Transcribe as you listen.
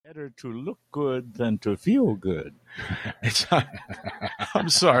Better to look good than to feel good. It's, I'm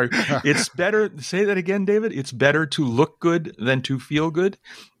sorry. It's better. Say that again, David. It's better to look good than to feel good.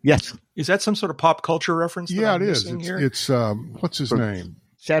 Yes. Is that some sort of pop culture reference? Yeah, it is. It's what's his name?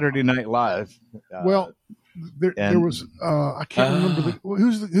 Saturday Night Live. Well, there was I can't remember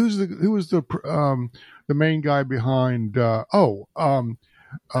who was the main guy behind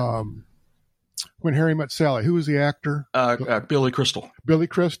When Harry Met Sally. Who was the actor? Billy Crystal. Billy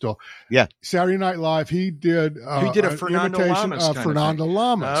Crystal. Yeah. Saturday Night Live. He did a Fernando Lamas of Fernando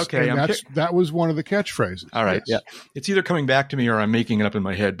Lamas. Okay, and that was one of the catchphrases. All right. Yeah. It's either coming back to me or I'm making it up in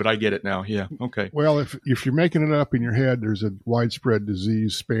my head, but I get it now. Yeah. Okay. Well, if you're making it up in your head, there's a widespread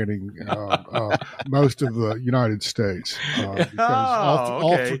disease spanning most of the United States.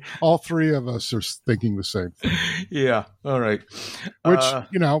 Because all three of us are thinking the same thing. Yeah. All right. Which,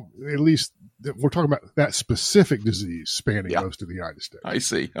 at least we're talking about that specific disease spanning most of the United States. I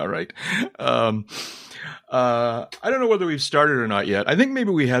see. All right. I don't know whether we've started or not yet. I think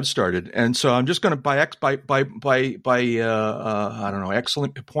maybe we have started, and so I'm just going to I don't know,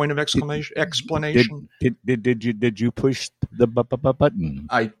 excellent point of explanation. Did you push the button?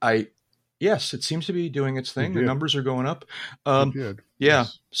 Yes, it seems to be doing its thing. The numbers are going up. It did. Yeah.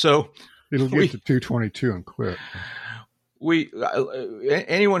 Yes. So it'll get to 222 and quit.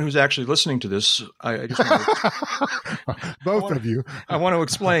 Anyone who's actually listening to this, I just both of you. I want to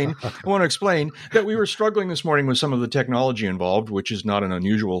explain that we were struggling this morning with some of the technology involved, which is not an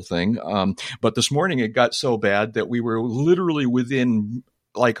unusual thing. But this morning it got so bad that we were literally within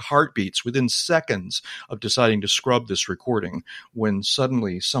heartbeats, within seconds of deciding to scrub this recording, when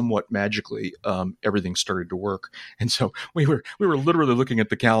suddenly, somewhat magically, everything started to work. And so we were literally looking at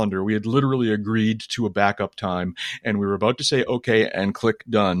the calendar. We had literally agreed to a backup time, and we were about to say okay and click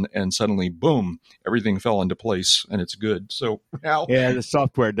done, and suddenly, boom, everything fell into place, and it's good. So now, the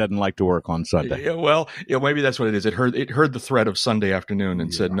software doesn't like to work on Sunday. Yeah, well, maybe that's what it is. It heard the threat of Sunday afternoon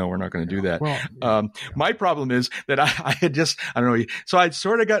and said, no, we're not going to do that. Well, my problem is that I had just, I don't know, so I'd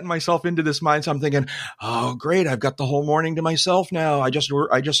sort of gotten myself into this mind. So I'm thinking, oh, great, I've got the whole morning to myself now. I just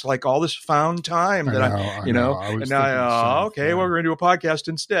like all this found time that I know. And now, okay, well, we're going to do a podcast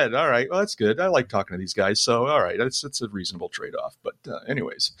instead. All right, well, that's good. I like talking to these guys. So, all right, it's a reasonable trade-off. But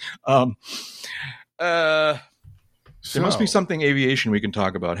anyways, there must be something aviation we can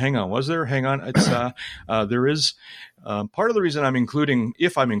talk about. Hang on. Was there? Hang on. It's there is. Part of the reason I'm including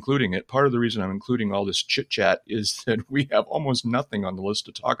all this chit chat is that we have almost nothing on the list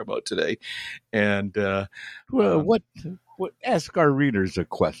to talk about today. And ask our readers a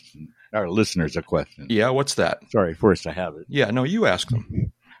question, our listeners a question. Yeah, what's that? Sorry, first I have it. Yeah, no, you ask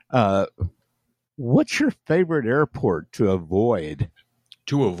them. What's your favorite airport to avoid?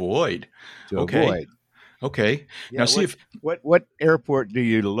 To avoid. Okay. Yeah, now see what airport do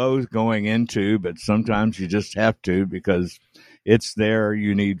you loathe going into, but sometimes you just have to because it's there,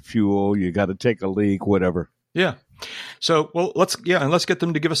 you need fuel, you got to take a leak, whatever. Yeah. So, well, let's get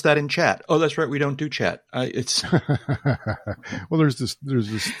them to give us that in chat. Oh, that's right, we don't do chat. It's well, there's this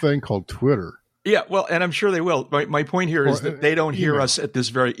thing called Twitter. Yeah, well, and I'm sure they will. My point here is that they don't hear us at this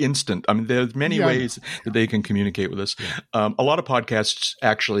very instant. I mean, there's many ways that they can communicate with us. A lot of podcasts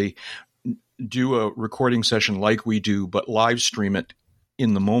actually do a recording session like we do, but live stream it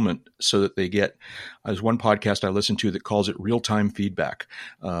in the moment so that they get, there's one podcast I listen to that calls it real-time feedback.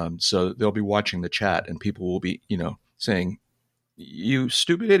 So they'll be watching the chat and people will be, saying, you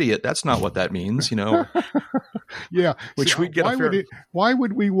stupid idiot. That's not what that means, Yeah. Which we get why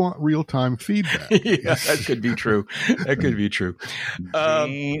would we want real-time feedback? Yeah, that could be true. That could be true.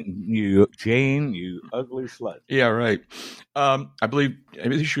 Jane, you ugly slut. Yeah, right. I believe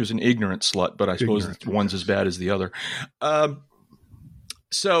she was an ignorant slut, but I suppose one's as bad as the other.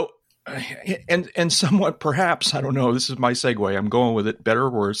 So, and somewhat perhaps, I don't know, this is my segue, I'm going with it, better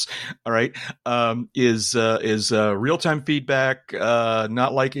or worse, all right, is real-time feedback,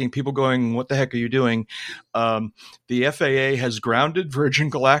 not liking people going, what the heck are you doing? The FAA has grounded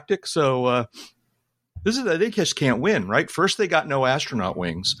Virgin Galactic, so they just can't win, right? First they got no astronaut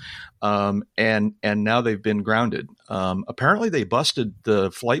wings, and now they've been grounded. Apparently they busted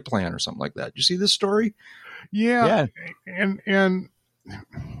the flight plan or something like that. Did you see this story? Yeah. And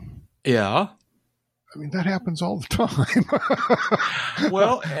yeah. I mean, that happens all the time.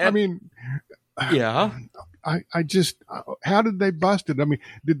 Well, yeah. I just, how did they bust it? I mean,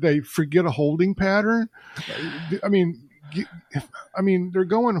 did they forget a holding pattern? I mean, they're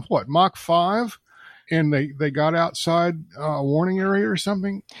going, Mach 5? And they got outside a warning area or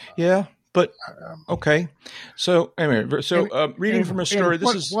something? Yeah. But okay, so anyway, reading from a story.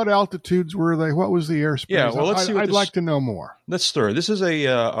 What altitudes were they? What was the airspace? Yeah, well, let's see. I'd like to know more. Let's story. This is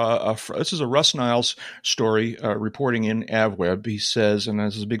a Russ Niles story reporting in AvWeb. He says, and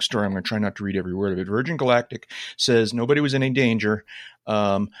this is a big story. I'm going to try not to read every word of it. Virgin Galactic says nobody was in any danger.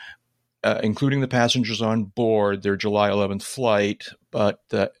 Including the passengers on board their July 11th flight. But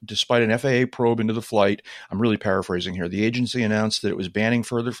despite an FAA probe into the flight, I'm really paraphrasing here, the agency announced that it was banning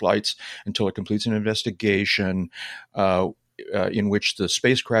further flights until it completes an investigation in which the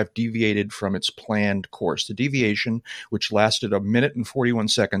spacecraft deviated from its planned course. The deviation, which lasted 1 minute and 41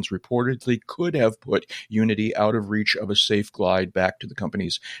 seconds, reportedly could have put Unity out of reach of a safe glide back to the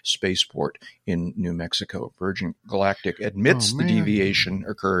company's spaceport in New Mexico. Virgin Galactic admits the deviation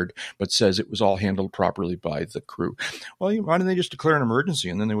occurred, but says it was all handled properly by the crew. Well, why didn't they just declare an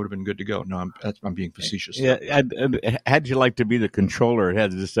emergency and then they would have been good to go? No, I'm being facetious. Yeah, had you like to be the controller, it had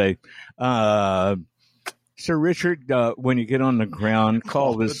to say, Sir Richard, when you get on the ground,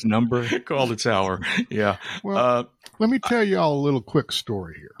 call this number. Call the tower. Yeah. Well, let me tell you all a little quick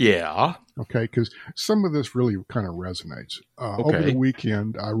story here. Yeah. Okay, because some of this really kind of resonates. Over the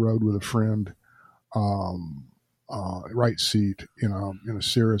weekend, I rode with a friend, right seat in a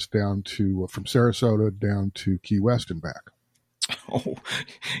Cirrus down to from Sarasota down to Key West and back. Oh,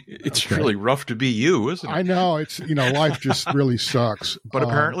 it's really rough to be you, isn't it? I know. It's, life just really sucks. But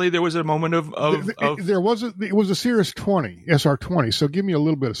apparently there was a moment of it was a Cirrus 20, SR20. So give me a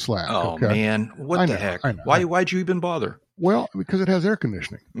little bit of slack. Oh, okay? Man. What the heck? Why'd you even bother? Well, because it has air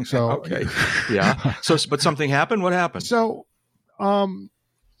conditioning. So, okay. Yeah. But something happened. What happened? So,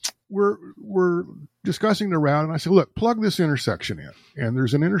 we're discussing the route and I said, look, plug this intersection in. And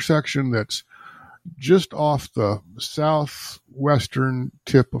there's an intersection that's just off the southwestern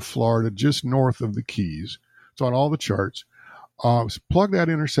tip of Florida, just north of the Keys. It's on all the charts. So plug that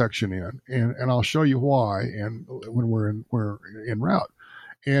intersection in, and I'll show you why. And when we're in route,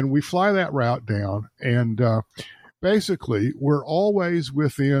 and we fly that route down, and basically we're always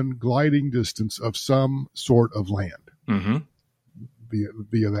within gliding distance of some sort of land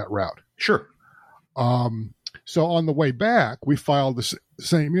via that route. Sure. So on the way back, we filed the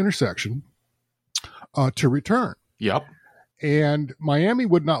same intersection. To return. Yep. And Miami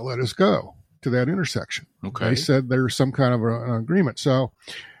would not let us go to that intersection. Okay. They said there's some kind of an agreement. So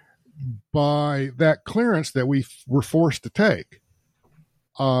by that clearance that we were forced to take,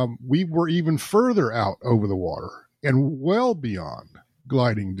 we were even further out over the water and well beyond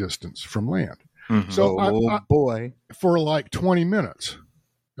gliding distance from land. Mm-hmm. So boy, for like 20 minutes.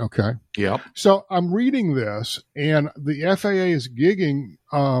 Okay. Yep. So I'm reading this and the FAA is gigging,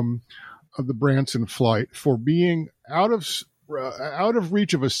 of the Branson flight for being out of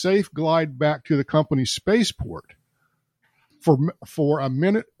reach of a safe glide back to the company's spaceport for 1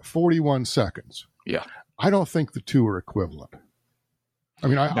 minute 41 seconds. Yeah, I don't think the two are equivalent. I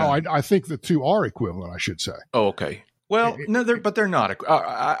mean, I think the two are equivalent. I should say. Oh, okay. Well, no, they're not.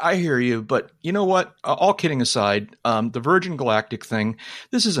 I hear you, but you know what? All kidding aside, the Virgin Galactic thing,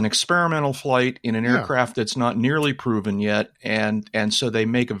 this is an experimental flight in an aircraft that's not nearly proven yet, and so they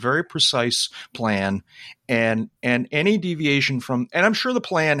make a very precise plan, and any deviation from, and I'm sure the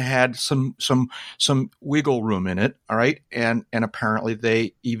plan had some wiggle room in it, all right, and apparently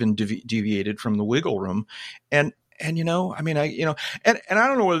they even deviated from the wiggle room, and I don't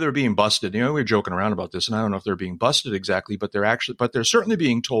know whether they're being busted. We were joking around about this, and I don't know if they're being busted exactly, but they're certainly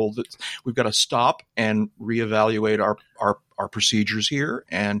being told that we've got to stop and reevaluate our procedures here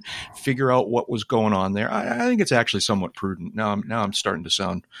and figure out what was going on there. I think it's actually somewhat prudent. Now I'm starting to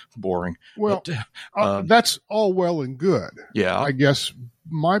sound boring. Well, that's all well and good. Yeah. I guess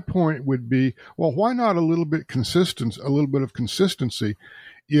my point would be, well, why not a little bit of consistency?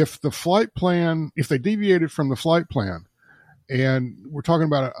 If the flight plan, if they deviated from the flight plan, and we're talking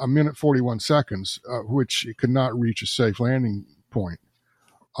about 1 minute 41 seconds, which it could not reach a safe landing point,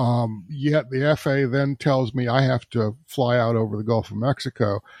 yet the FAA then tells me I have to fly out over the Gulf of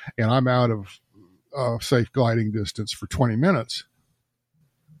Mexico, and I'm out of safe gliding distance for 20 minutes.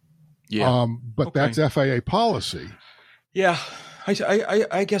 Yeah, but that's FAA policy. Yeah.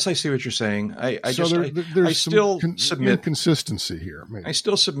 I guess I see what you're saying. There's still submit inconsistency here. Maybe. I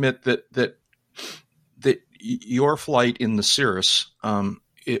still submit that your flight in the Cirrus,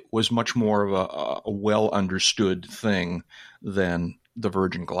 it was much more of a well understood thing than the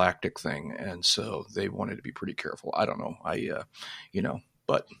Virgin Galactic thing, and so they wanted to be pretty careful. I don't know.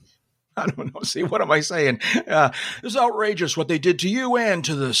 But I don't know. See, what am I saying? It's outrageous what they did to you and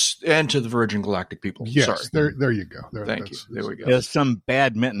to the Virgin Galactic people. Yes, sorry. There you go. Thank you. There we go. Yeah, some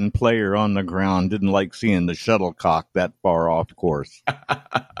badminton player on the ground didn't like seeing the shuttlecock that far off course.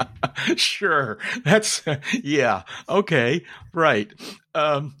 Sure. That's, yeah. Okay. Right.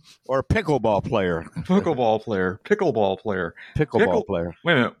 Or pickleball player. Pickleball player. Pickleball player.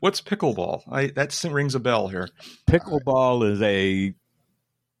 Wait a minute. What's pickleball? That rings a bell here. Pickleball is a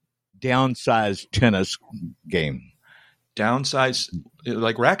downsized tennis game. Downsized,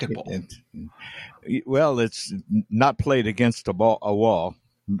 like racquetball. Well, it's not played against a wall,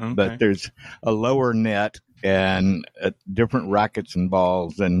 Okay. but there's a lower net and different rackets and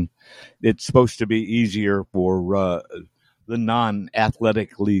balls, and it's supposed to be easier for the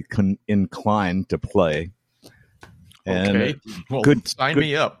non-athletically inclined to play. Okay. Well, sign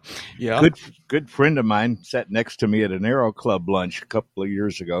me up. Yeah. Good friend of mine sat next to me at an Aero Club lunch a couple of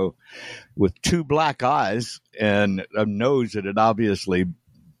years ago with two black eyes and a nose that had obviously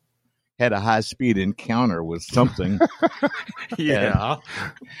had a high-speed encounter with something. Yeah.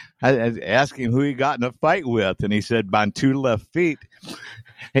 I asked him who he got in a fight with, and he said, my two left feet.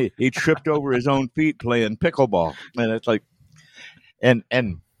 He tripped over his own feet playing pickleball. And it's like, and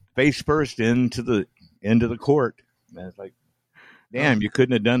face first into the court. And it's like, damn, you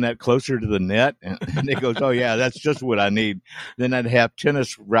couldn't have done that closer to the net? And he goes, oh, yeah, that's just what I need. Then I'd have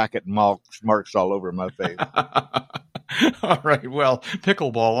tennis racket marks all over my face. All right. Well,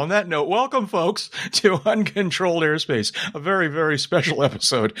 pickleball. On that note, welcome, folks, to Uncontrolled Airspace, a very, very special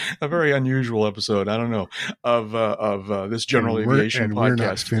episode, a very unusual episode, I don't know, of this general aviation podcast. We're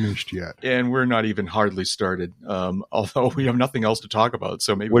not finished yet. And we're not even hardly started, although we have nothing else to talk about,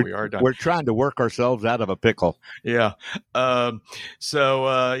 so maybe we are done. We're trying to work ourselves out of a pickle. Yeah.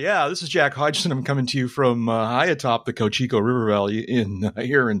 This is Jack Hodgson. I'm coming to you from high atop the Cocheco River Valley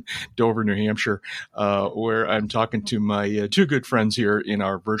here in Dover, New Hampshire, where I'm talking to my two good friends here in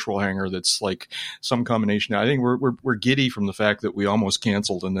our virtual hangar. That's like some combination. I think we're giddy from the fact that we almost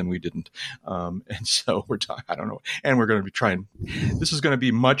canceled and then we didn't, and so we're I don't know. And we're going to be trying. This is going to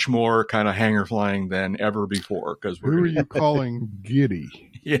be much more kind of hangar flying than ever before because who are you calling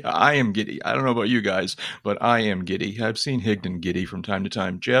giddy? Yeah, I am giddy. I don't know about you guys, but I am giddy. I've seen Higdon giddy from time to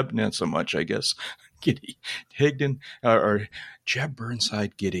time. Jeb, not so much, I guess. Giddy. Higdon or Jeb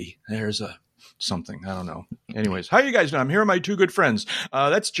Burnside giddy. There's something. I don't know. Anyways, how you guys doing? I'm here with my two good friends.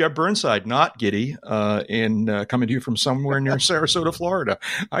 That's Jeb Burnside, not giddy, and coming to you from somewhere near Sarasota, Florida.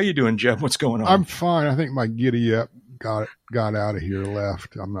 How you doing, Jeb? What's going on? I'm fine. I think my giddy up got out of here,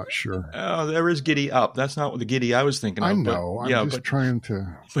 left. I'm not sure. Oh, there is giddy up. That's not what the giddy I was thinking of. I know. I'm just trying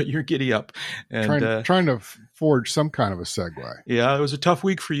to. But you're giddy up. And, trying to forge some kind of a segue. Yeah, it was a tough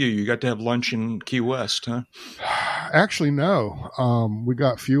week for you. You got to have lunch in Key West, huh? Actually, no. We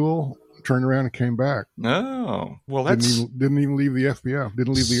got fuel, turned around and came back. Oh, well, that's... Didn't even leave the FBO.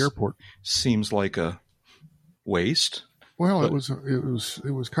 Didn't leave the airport. Seems like a waste. Well, it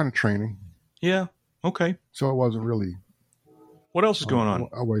was kind of training. Yeah. Okay. So it wasn't really. What else is going on?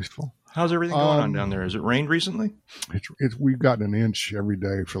 Wasteful. How's everything going on down there? Has it rained recently? We've gotten an inch every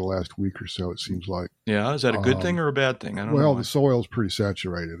day for the last week or so. It seems like. Yeah. Is that a good thing or a bad thing? I don't know. Well, the soil's pretty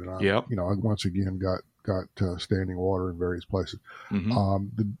saturated, and I once again got standing water in various places.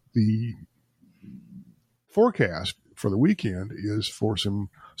 Mm-hmm. The forecast for the weekend is for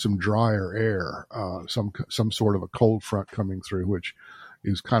some drier air, some sort of a cold front coming through, which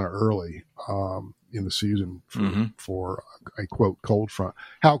is kind of early in the season for a quote cold front.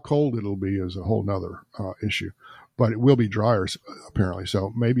 How cold it'll be is a whole nother issue, but it will be drier apparently.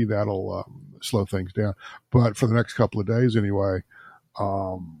 So maybe that'll slow things down. But for the next couple of days anyway,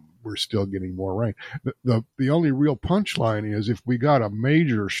 we're still getting more rain. The only real punchline is if we got a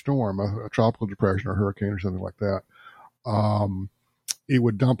major storm, a tropical depression or hurricane or something like that, it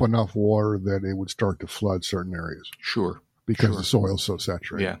would dump enough water that it would start to flood certain areas. Sure. Because the soil's so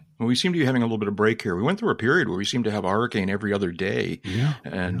saturated. Yeah. Well, we seem to be having a little bit of break here. We went through a period where we seemed to have a hurricane every other day.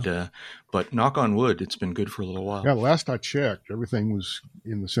 Yeah. But knock on wood, it's been good for a little while. Yeah, last I checked, everything was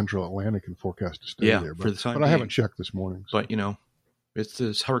in the central Atlantic and forecast to stay there. But, for the time but I haven't checked this morning. So. But,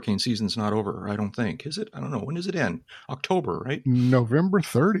 this hurricane season's not over, I don't think. Is it? I don't know. When does it end? October, right? November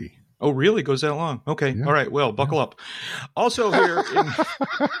 30. Oh, really? Goes that long? Okay. Yeah. All right. Well, buckle up. Also here,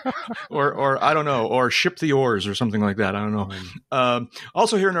 or I don't know, or ship the oars or something like that. I don't know.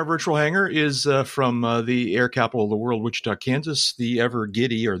 Also here in our virtual hangar is from the air capital of the world, Wichita, Kansas, the ever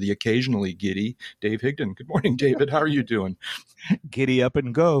giddy or the occasionally giddy Dave Higdon. Good morning, David. How are you doing? Giddy up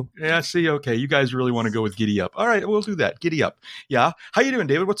and go. Yeah. See. Okay. You guys really want to go with giddy up. All right. We'll do that. Giddy up. Yeah. How you doing,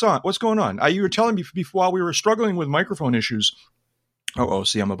 David? What's going on? You were telling me before while we were struggling with microphone issues.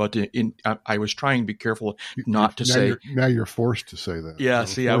 See, I'm about to. I was trying to be careful not to say. Now you're forced to say that. Yeah.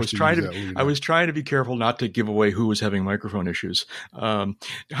 See, I was trying to be careful not to give away who was having microphone issues. How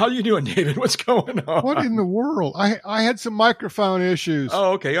are you doing, David? What's going on? What in the world? I had some microphone issues.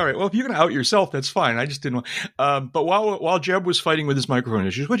 Oh, okay, all right. Well, if you're going to out yourself, that's fine. I just didn't. But while Jeb was fighting with his microphone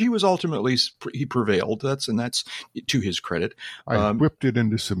issues, which he was ultimately he prevailed. That's to his credit. I whipped it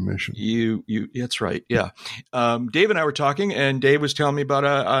into submission. That's right. Yeah. Dave and I were talking, and Dave was telling me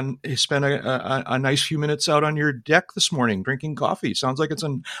about he spent a nice few minutes out on your deck this morning drinking coffee. Sounds like it's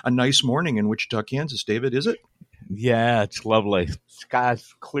a nice morning in Wichita, Kansas. David, is it? Yeah, it's lovely.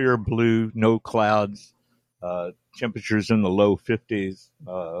 Sky's clear blue, no clouds. Temperatures in the low 50s.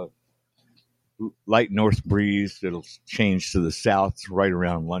 Light north breeze. It'll change to the south right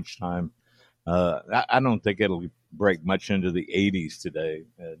around lunchtime. I don't think it'll break much into the 80s today.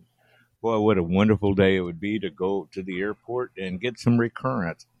 And boy, what a wonderful day it would be to go to the airport and get some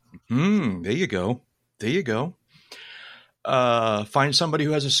recurrent. There you go. Find somebody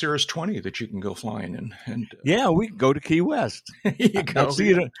who has a Cirrus 20 that you can go flying in. And yeah, we can go to Key West. You go.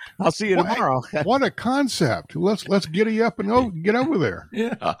 I'll see you tomorrow. What a concept. Let's giddy up and get over there.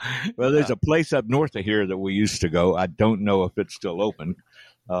 Yeah. Well, there's a place up north of here that we used to go. I don't know if it's still open.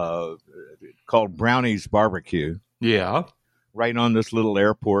 Called Brownie's Barbecue. Yeah. Right on this little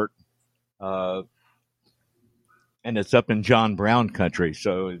airport. And it's up in John Brown country.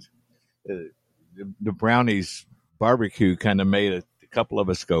 So the Brownie's Barbecue kind of made a couple of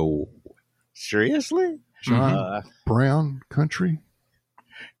us go, seriously? John Brown country?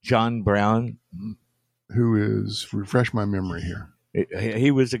 John Brown. Who is, refresh my memory here.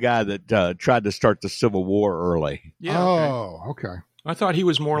 He was the guy that tried to start the Civil War early. Yeah. Oh, okay. I thought he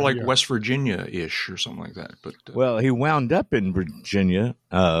was more like West Virginia-ish or something like that. But well, he wound up in Virginia,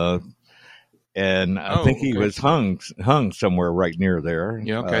 and I think he was hung somewhere right near there.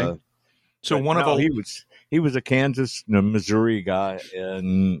 Yeah. Okay. So he was a Kansas, Missouri guy,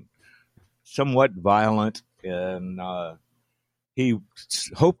 and somewhat violent, and he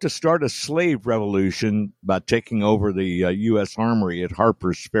hoped to start a slave revolution by taking over the U.S. Armory at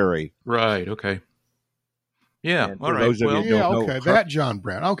Harper's Ferry. Right. Okay. Yeah. And all right. That John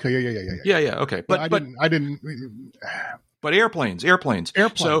Brown. Okay. Yeah. Okay. But I didn't. But airplanes. So now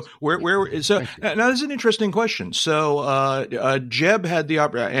this is an interesting question. So Jeb had the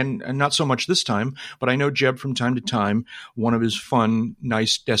and not so much this time, but I know Jeb from time to time. One of his fun,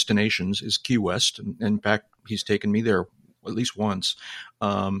 nice destinations is Key West, and in fact, he's taken me there at least once,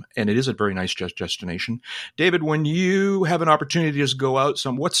 and it is a very nice destination. David, when you have an opportunity to just go out,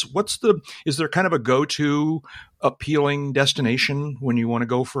 is there kind of a go-to appealing destination when you want to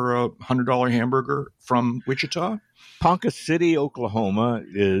go for a $100 hamburger from Wichita? Ponca City, Oklahoma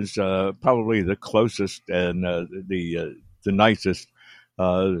is probably the closest and the nicest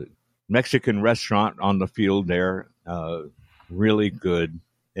Mexican restaurant on the field there. Really good.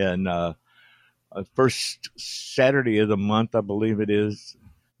 And first Saturday of the month, I believe it is,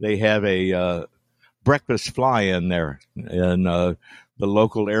 they have a breakfast fly-in there. And the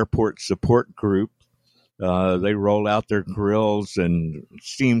local airport support group, they roll out their grills and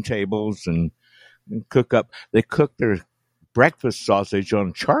steam tables and They cook their breakfast sausage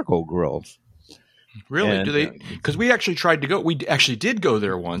on charcoal grills. Really? And, do they? Because we actually tried to go. We actually did go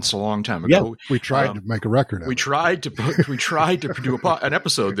there once a long time ago. Yeah, we tried to make a record of it. We tried to do an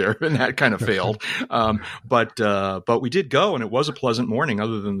episode there, and that kind of failed. But we did go, and it was a pleasant morning,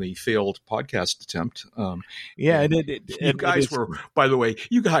 other than the failed podcast attempt. You guys were, by the way,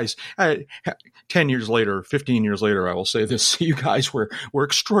 10 years later, 15 years later, I will say this: you guys were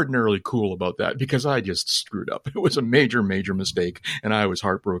extraordinarily cool about that, because I just screwed up. It was a major, major mistake, and I was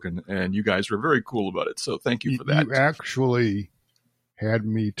heartbroken. And you guys were very cool about it, so thank you for that. You actually had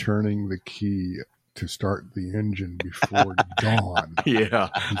me turning the key to start the engine before dawn. Yeah,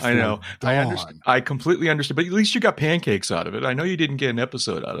 I know. I completely understand, but at least you got pancakes out of it. I know you didn't get an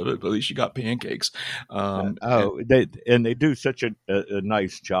episode out of it, but at least you got pancakes. They do such a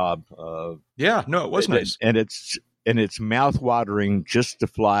nice job. Yeah, no, it was nice, and it's mouth-watering just to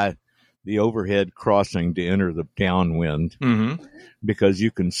fly the overhead crossing to enter the downwind, because you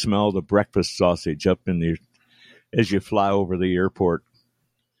can smell the breakfast sausage up as you fly over the airport.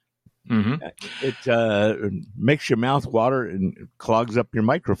 It makes your mouth water and clogs up your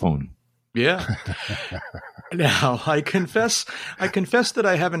microphone. Yeah. Now, I confess that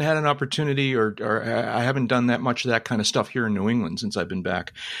I haven't had an opportunity or I haven't done that much of that kind of stuff here in New England since I've been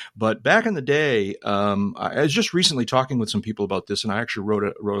back. But back in the day, I was just recently talking with some people about this, and I actually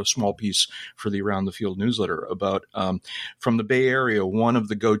wrote a small piece for the Around the Field newsletter about from the Bay Area. One of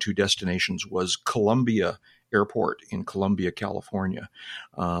the go-to destinations was Columbia, Airport in Columbia, California.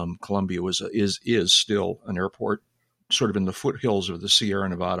 Columbia is still an airport, sort of in the foothills of the Sierra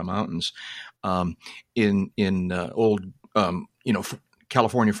Nevada mountains, in old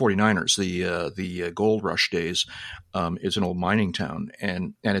California 49ers, the gold rush days. Is an old mining town,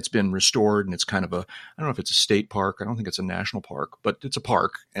 and it's been restored, and it's kind of I don't know if it's a state park. I don't think it's a national park, but it's a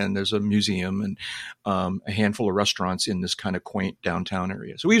park, and there's a museum and a handful of restaurants in this kind of quaint downtown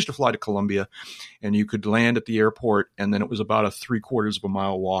area. So we used to fly to Columbia, and you could land at the airport, and then it was about a 3/4 of a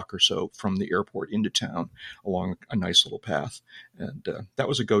mile walk or so from the airport into town along a nice little path, and that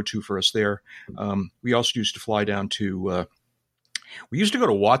was a go-to for us there. We also used to fly down to we used to go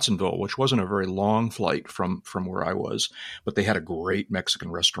to Watsonville, which wasn't a very long flight from where I was, but they had a great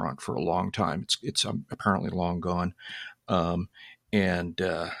Mexican restaurant for a long time. It's apparently long gone. Let's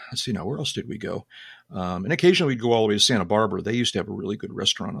see now, where else did we go? And occasionally we'd go all the way to Santa Barbara. They used to have a really good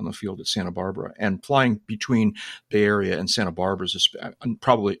restaurant on the field at Santa Barbara. And flying between Bay Area and Santa Barbara is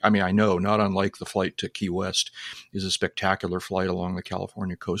probably, I know, not unlike the flight to Key West, is a spectacular flight along the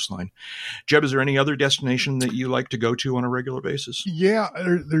California coastline. Jeb, is there any other destination that you like to go to on a regular basis? Yeah,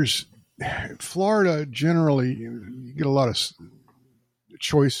 there's Florida. Generally, you get a lot of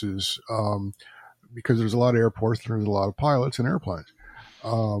choices because there's a lot of airports and there's a lot of pilots and airplanes.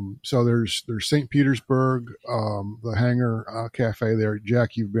 So there's St. Petersburg, the Hangar Cafe there.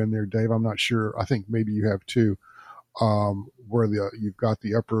 Jack, you've been there. Dave, I'm not sure. I think maybe you have too. Where you've got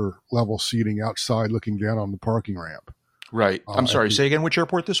the upper level seating outside, looking down on the parking ramp. Right. I'm sorry. Say again which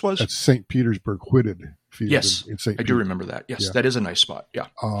airport this was. That's St. Petersburg Whitted Field. Yes, in St. I do remember that. Yes, yeah. That is a nice spot. Yeah.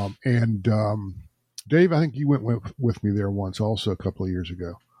 Dave, I think you went with me there once, also a couple of years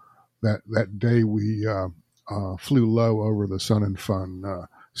ago. That day we flew low over the Sun and Fun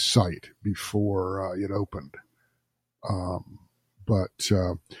site before it opened. But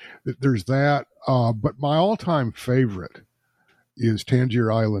there's that. But my all-time favorite is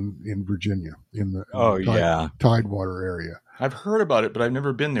Tangier Island in Virginia, in the Tidewater area. I've heard about it, but I've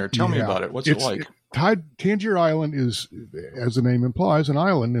never been there. Tell me about it. What's it like? Tangier Island is, as the name implies, an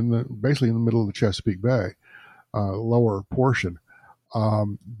island basically in the middle of the Chesapeake Bay, lower portion.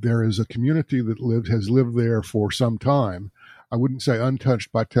 There is a community that has lived there for some time. I wouldn't say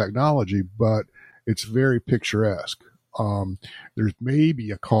untouched by technology, but it's very picturesque. There's maybe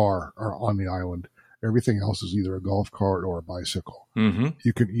a car on the island. Everything else is either a golf cart or a bicycle. Mm-hmm.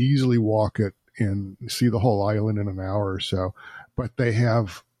 You can easily walk it and see the whole island in an hour or so, but they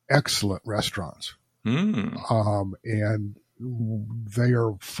have excellent restaurants. Mm. And they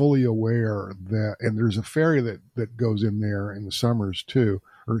are fully aware that, and there's a ferry that goes in there in the summers too,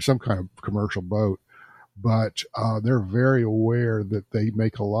 or some kind of commercial boat, but they're very aware that they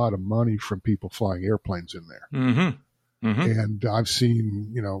make a lot of money from people flying airplanes in there. Mm-hmm. Mm-hmm. And I've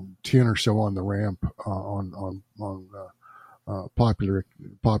seen, 10 or so on the ramp on popular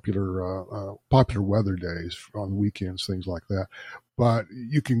weather days, on weekends, things like that. But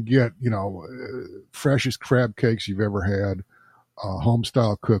you can get, freshest crab cakes you've ever had, home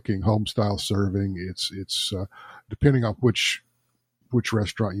style cooking, home style serving. It's depending on which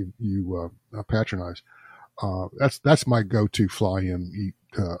restaurant you patronize. That's my go-to fly-in eat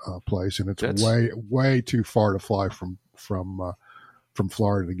place, and it's way too far to fly from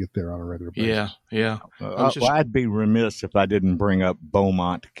Florida to get there on a regular basis. Yeah. I'd be remiss if I didn't bring up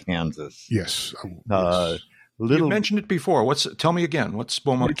Beaumont, Kansas. Yes. You mentioned it before. Tell me again. What's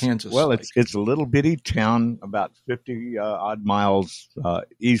Beaumont, Kansas? Well, like? It's a little bitty town about 50 odd miles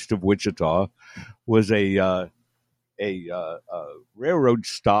east of Wichita. Was a railroad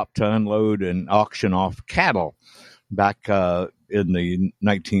stop to unload and auction off cattle back in the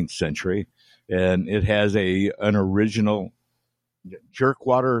 19th century, and it has an original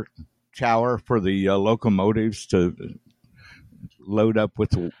jerkwater tower for the locomotives to load up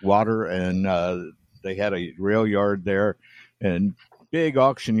with water, and they had a rail yard there, and big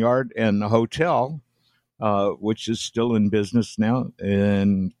auction yard, and the hotel, which is still in business now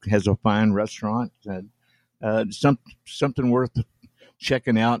and has a fine restaurant, and something worth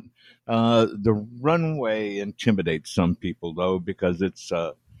checking out. The runway intimidates some people, though, because it's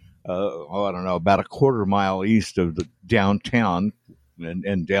I don't know, about a quarter mile east of the downtown,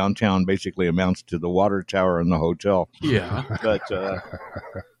 and downtown basically amounts to the water tower and the hotel. Yeah, but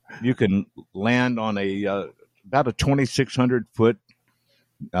you can land on about a 2,600 foot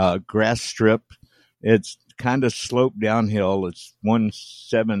grass strip. It's kind of sloped downhill. It's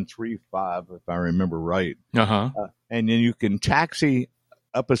 1735, if I remember right. And then you can taxi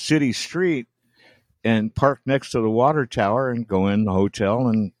up a city street and park next to the water tower and go in the hotel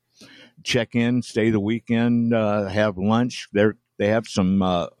and check in, stay the weekend, have lunch. They have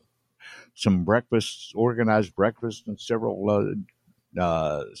some some breakfast, organized breakfast, and several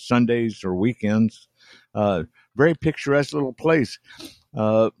Sundays or weekends. Very picturesque little place.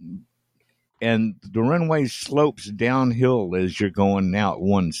 And the runway slopes downhill as you're going out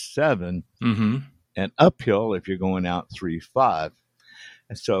 1.7 and uphill if you're going out 3.5.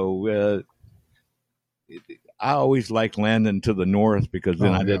 And so I always like landing to the north because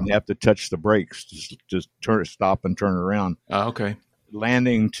then I didn't have to touch the brakes, just stop and turn around. Okay.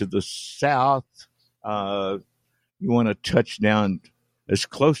 Landing to the south, you want to touch down as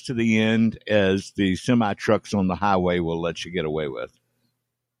close to the end as the semi trucks on the highway will let you get away with.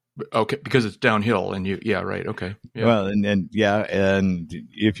 Okay, because it's downhill, and right. Okay. Yeah. Well, and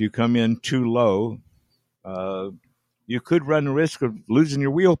if you come in too low, you could run the risk of losing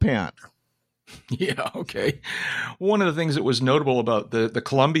your wheel pant. Yeah. Okay. One of the things that was notable about the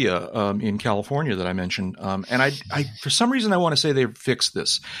Columbia in California that I mentioned, and I for some reason I want to say they fixed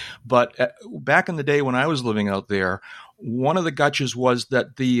this, but back in the day when I was living out there, one of the gotchas was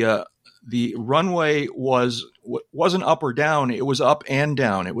that the runway wasn't up or down. It was up and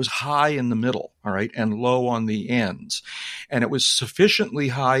down. It was high in the middle, all right, and low on the ends. And it was sufficiently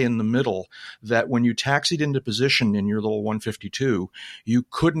high in the middle that when you taxied into position in your little 152, you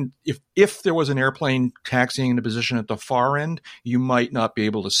couldn't, if there was an airplane taxiing into position at the far end, you might not be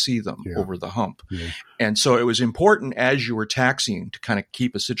able to see them over the hump. Yeah. And so it was important as you were taxiing to kind of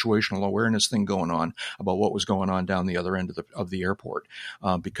keep a situational awareness thing going on about what was going on down the other end of the airport.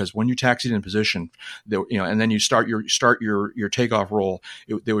 Because when you taxied in position, and then you start your takeoff roll,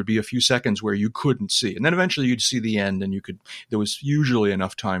 there would be a few seconds where you couldn't see, and then eventually you'd see the end, and there was usually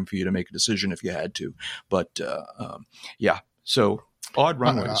enough time for you to make a decision if you had to. But so odd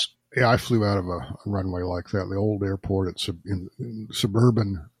runways. I flew out of a runway like that, the old airport in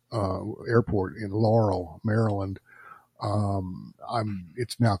suburban airport in Laurel, Maryland.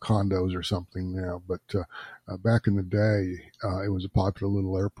 It's now condos or something now, but back in the day, it was a popular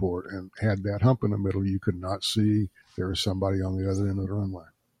little airport and had that hump in the middle. You could not see there was somebody on the other end of the runway.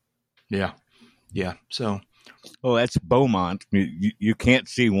 Yeah. Yeah. So. Well, that's Beaumont. You can't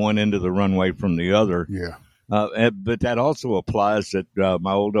see one end of the runway from the other. Yeah. But that also applies at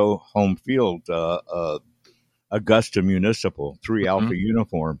my old home field, Augusta Municipal, 3 Alpha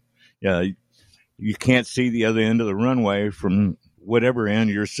uniform. Yeah. You can't see the other end of the runway from whatever end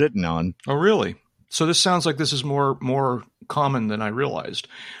you're sitting on. Oh, really? So this sounds like this is more common than I realized.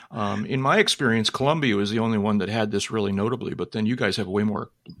 In my experience, Columbia was the only one that had this really notably, but then you guys have way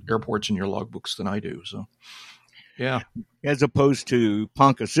more airports in your logbooks than I do. So, yeah. As opposed to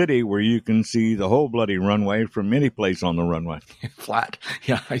Ponca City, where you can see the whole bloody runway from any place on the runway. Flat.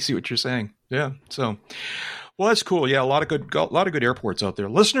 Yeah, I see what you're saying. Yeah. So, well, that's cool. Yeah, a lot of good airports out there.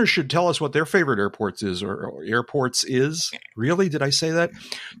 Listeners should tell us what their favorite airports is, or airports is. Really? Did I say that?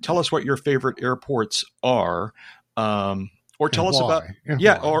 Tell us what your favorite airports are. Or tell us about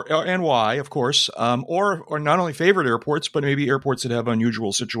and why, of course, or not only favorite airports, but maybe airports that have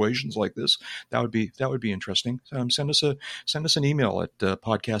unusual situations like this. That would be interesting. Send us an email at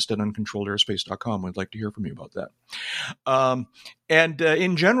podcast@uncontrolledairspace.com. We'd like to hear from you about that. And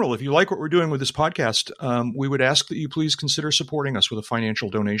in general, if you like what we're doing with this podcast, we would ask that you please consider supporting us with a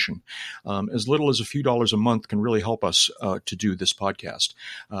financial donation. As little as a few dollars a month can really help us to do this podcast.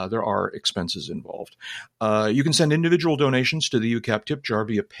 There are expenses involved. You can send individual donations to the UCAP tip jar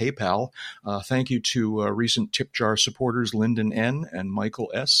via PayPal. Thank you to recent tip jar supporters Lyndon N. and Michael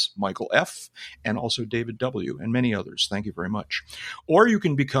S., Michael F., and also David W., and many others. Thank you very much. Or you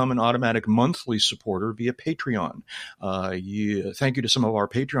can become an automatic monthly supporter via Patreon. Thank you to some of our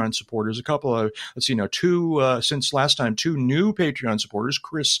Patreon supporters. A couple of, since last time, 2 new Patreon supporters,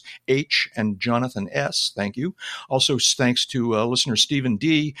 Chris H. and Jonathan S. Thank you. Also, thanks to listener Stephen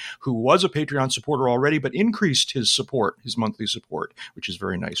D., who was a Patreon supporter already, but increased his monthly support, which is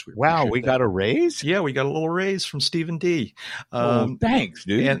very nice. We got a raise? Yeah, we got a little raise from Stephen D. Thanks,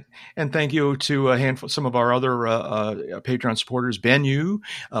 dude. And thank you to some of our other Patreon supporters, Ben U.,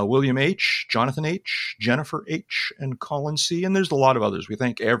 William H., Jonathan H., Jennifer H., and Colin C., and there's a lot of others. We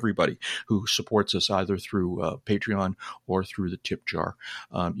thank everybody who supports us either through Patreon or through the tip jar.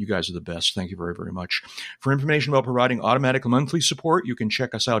 You guys are the best. Thank you very, very much. For information about providing automatic monthly support, you can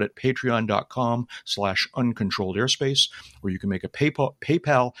check us out at patreon.com/uncontrolledairspace, where you can make a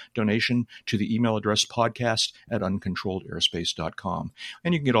PayPal donation to the email address podcast@uncontrolledairspace.com.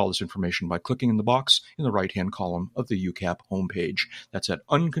 And you can get all this information by clicking in the box in the right-hand column of the UCAP homepage. That's at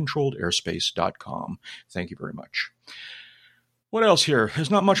uncontrolledairspace.com. Thank you very much. What else here?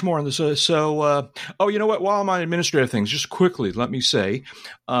 There's not much more on this. You know what? While I'm on administrative things, just quickly, let me say,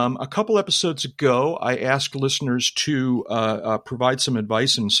 a couple episodes ago, I asked listeners to provide some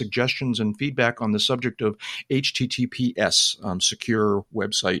advice and suggestions and feedback on the subject of HTTPS, secure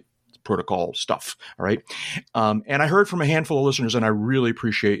website protocol stuff. All right. And I heard from a handful of listeners, and I really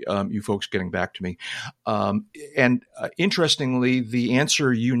appreciate you folks getting back to me. Interestingly, the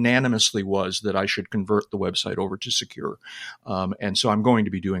answer unanimously was that I should convert the website over to secure. And so I'm going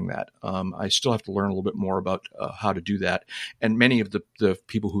to be doing that. I still have to learn a little bit more about how to do that. And many of the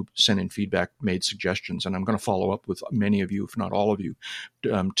people who sent in feedback made suggestions, and I'm going to follow up with many of you, if not all of you,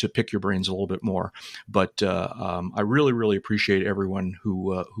 to pick your brains a little bit more. But I really, really appreciate everyone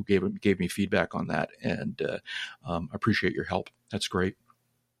who gave me feedback on that, and appreciate your help. That's great.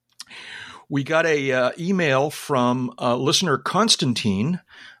 We got a email from listener Constantine,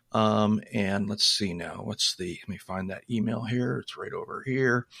 and let's see now. Let me find that email here. It's right over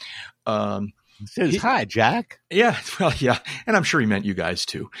here. It says, "Hi, Jack." Yeah, well, yeah, and I'm sure he meant you guys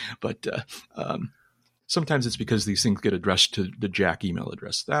too, but sometimes it's because these things get addressed to the Jack email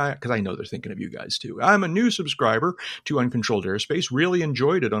address, because I know they're thinking of you guys too. I'm a new subscriber to Uncontrolled Airspace. Really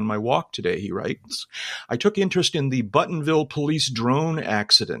enjoyed it on my walk today, he writes. I took interest in the Buttonville police drone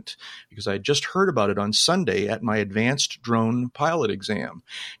accident because I had just heard about it on Sunday at my advanced drone pilot exam.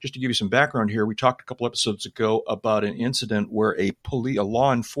 Just to give you some background here, we talked a couple episodes ago about an incident where a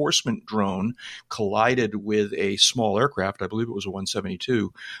law enforcement drone collided with a small aircraft, I believe it was a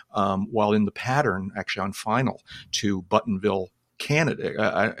 172, while in the pattern, actually on final, to Buttonville,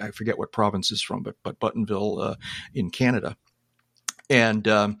 Canada. I forget what province it's from, but Buttonville in Canada. And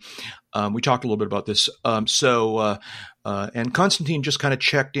we talked a little bit about this. And Constantine just kind of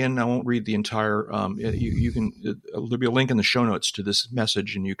checked in. I won't read the entire. You can. There'll be a link in the show notes to this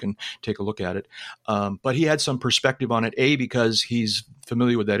message, and you can take a look at it. But he had some perspective on it. Because he's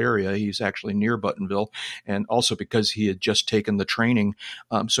familiar with that area. He's actually near Buttonville, and also because he had just taken the training,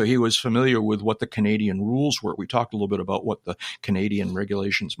 so he was familiar with what the Canadian rules were. We talked a little bit about what the Canadian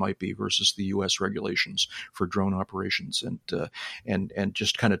regulations might be versus the U.S. regulations for drone operations, and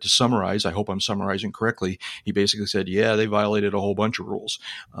just kind of to summarize. I hope I'm summarizing correctly. He basically said, yeah, they violated a whole bunch of rules.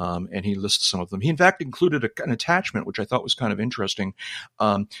 And he lists some of them. He, in fact, included an attachment, which I thought was kind of interesting.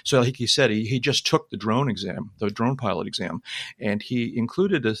 So like he said, he just took the drone exam, the drone pilot exam, and he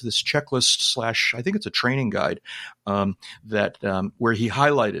included this checklist / I think it's a training guide that where he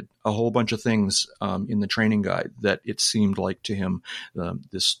highlighted a whole bunch of things in the training guide that it seemed like to him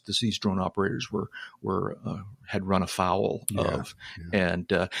these drone operators were had run afoul of. Yeah.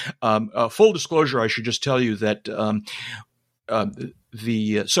 And full disclosure, I should just tell you that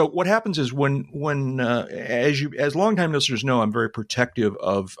so what happens is when as longtime listeners know, I'm very protective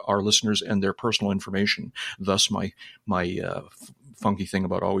of our listeners and their personal information. Thus, my funky thing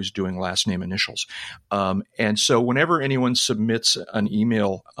about always doing last name initials. And so whenever anyone submits an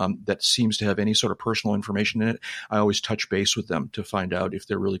email that seems to have any sort of personal information in it, I always touch base with them to find out if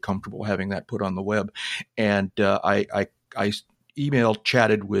they're really comfortable having that put on the web. And I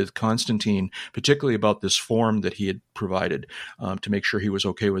chatted with Constantine, particularly about this form that he had provided to make sure he was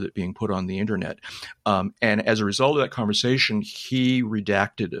okay with it being put on the internet. And as a result of that conversation, he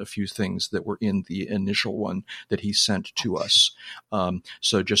redacted a few things that were in the initial one that he sent to us.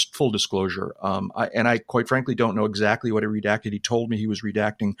 So just full disclosure. I quite frankly don't know exactly what he redacted. He told me he was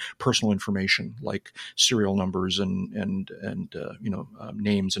redacting personal information like serial numbers and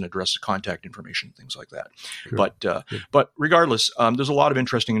names and addresses, contact information, things like that. Sure. But regardless, there's a lot of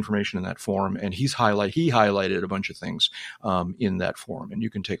interesting information in that form, and he highlighted a bunch of things in that form, and you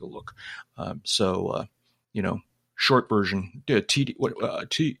can take a look. Short version, TLDR,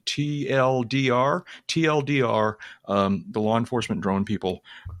 the law enforcement drone people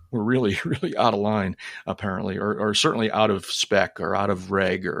were really, really out of line, apparently, or certainly out of spec or out of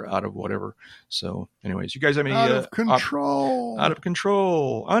reg or out of whatever. So anyways, you guys have any out of control,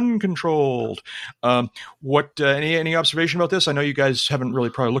 uncontrolled. Any observation about this? I know you guys haven't really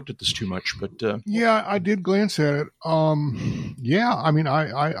probably looked at this too much, but yeah, I did glance at it. I mean,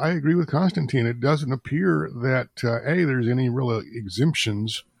 I agree with Constantine. It doesn't appear that there's any real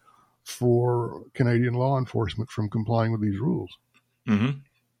exemptions for Canadian law enforcement from complying with these rules. Mm-hmm.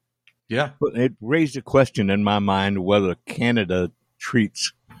 Yeah. But it raised a question in my mind whether Canada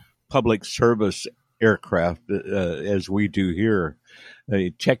treats public service aircraft as we do here.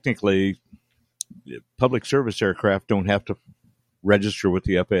 Technically, public service aircraft don't have to register with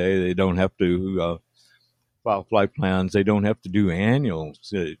the FAA. They don't have to file flight plans. They don't have to do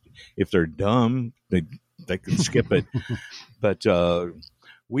annuals. If they're dumb, they can skip it. But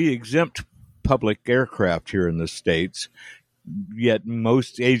we exempt public aircraft here in the States. yet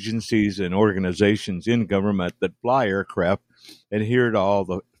most agencies and organizations in government that fly aircraft adhere to all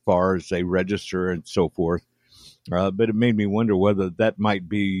the FARs, they register and so forth. But it made me wonder whether that might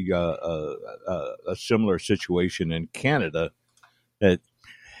be a similar situation in Canada, that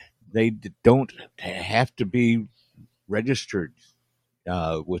they don't have to be registered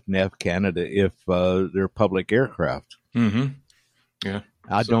with NAV Canada if they're public aircraft. Mm-hmm. Yeah.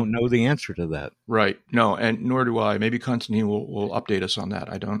 I don't know the answer to that. Right. No, and nor do I. Maybe Constantine will update us on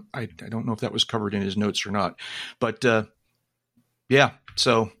that. I don't know if that was covered in his notes or not. But yeah,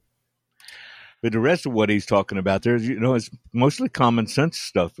 so. But the rest of what he's talking about there is, it's mostly common sense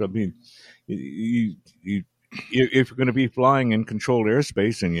stuff. I mean, you if you're going to be flying in controlled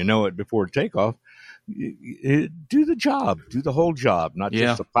airspace and you know it before takeoff, do the job, do the whole job, not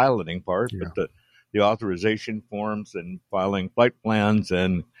just the piloting part, but the authorization forms and filing flight plans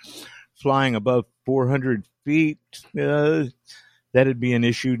and flying above 400 feet. That'd be an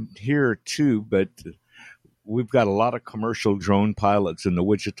issue here too, but we've got a lot of commercial drone pilots in the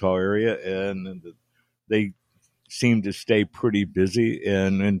Wichita area, and they seem to stay pretty busy.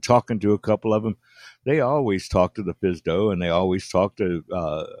 And in talking to a couple of them, they always talk to the FSDO, and they always talk to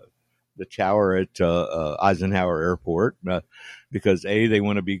the tower at Eisenhower Airport because A, they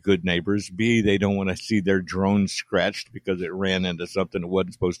want to be good neighbors. B, they don't want to see their drone scratched because it ran into something that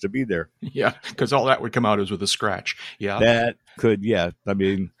wasn't supposed to be there. Yeah, because all that would come out is with a scratch. Yeah, that could. Yeah, I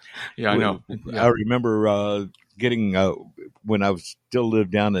mean, I know. I remember getting when I was still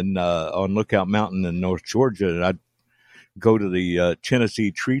lived down in on Lookout Mountain in North Georgia, and I'd go to the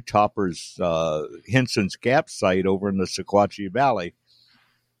Tennessee Tree Toppers Henson's Gap site over in the Sequatchie Valley.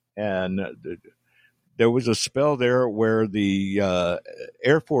 And there was a spell there where the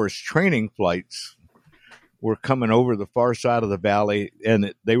Air Force training flights were coming over the far side of the valley,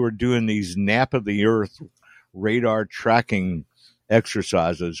 and they were doing these nap of the earth radar tracking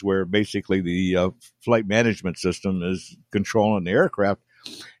exercises where basically the flight management system is controlling the aircraft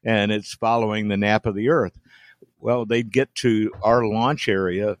and it's following the nap of the earth. Well, they'd get to our launch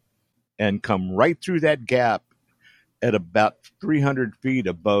area and come right through that gap at about 300 feet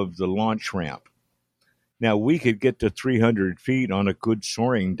above the launch ramp. Now, we could get to 300 feet on a good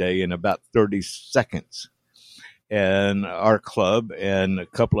soaring day in about 30 seconds. And our club and a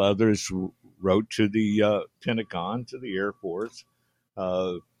couple others wrote to the Pentagon, to the Air Force,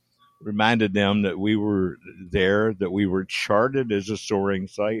 reminded them that we were there, that we were charted as a soaring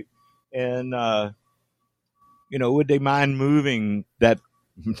site. And, would they mind moving that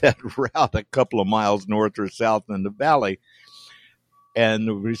route a couple of miles north or south in the valley? And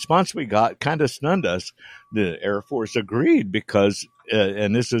the response we got kind of stunned us. The Air Force agreed because,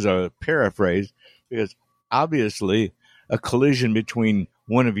 and this is a paraphrase, because obviously a collision between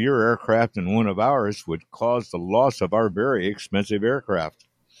one of your aircraft and one of ours would cause the loss of our very expensive aircraft.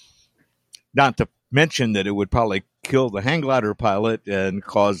 Not to mention that it would probably kill the hang glider pilot and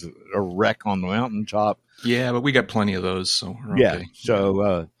cause a wreck on the mountaintop. Yeah, but we got plenty of those. So okay.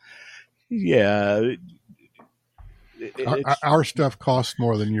 So our stuff costs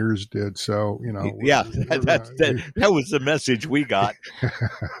more than yours did. So that was the message we got.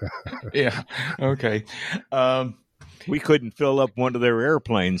 Yeah. Okay. We couldn't fill up one of their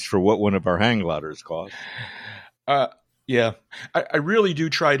airplanes for what one of our hang gliders cost. Yeah, I really do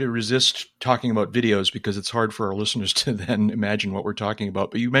try to resist talking about videos because it's hard for our listeners to then imagine what we're talking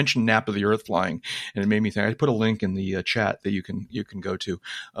about. But you mentioned nap of the earth flying, and it made me think. I put a link in the chat that you can go to.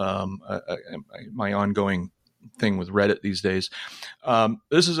 My ongoing thing with Reddit these days.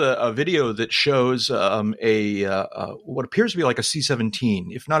 This is a video that shows what appears to be like a C-17,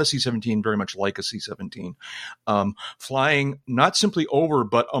 if not a C-17, very much like a C-17, flying not simply over,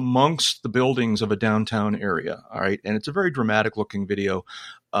 but amongst the buildings of a downtown area. All right. And it's a very dramatic looking video.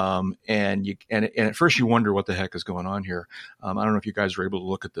 And at first you wonder what the heck is going on here. I don't know if you guys were able to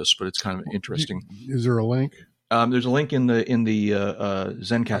look at this, but it's kind of interesting. Is there a link? There's a link in the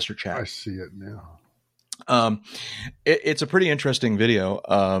Zencastr chat. I see it now. It's a pretty interesting video,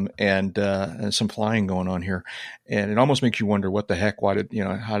 and some flying going on here, and it almost makes you wonder what the heck,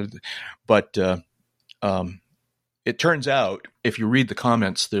 but it turns out if you read the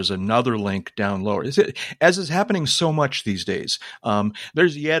comments, there's another link down lower. As is happening so much these days,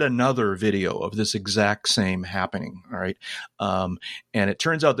 there's yet another video of this exact same happening. All right. And it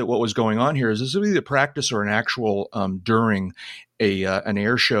turns out that what was going on here is this was either practice or an actual, during an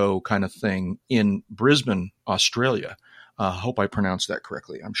air show kind of thing in Brisbane, Australia. Hope I pronounced that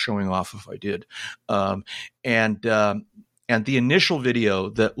correctly. I'm showing off if I did. And the initial video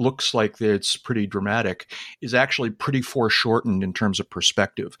that looks like it's pretty dramatic is actually pretty foreshortened in terms of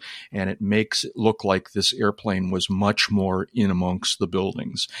perspective. And it makes it look like this airplane was much more in amongst the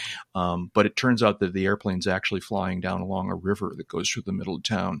buildings. But it turns out that the airplane's actually flying down along a river that goes through the middle of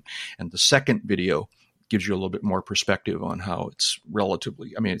town. And the second video gives you a little bit more perspective on how it's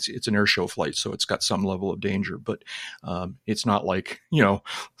relatively, I mean, it's an air show flight, so it's got some level of danger, but it's not like,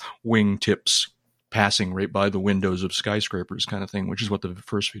 wing tips passing right by the windows of skyscrapers kind of thing, which is what the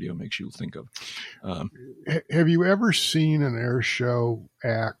first video makes you think of. Have you ever seen an air show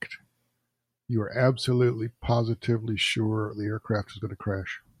act? You are absolutely positively sure the aircraft is going to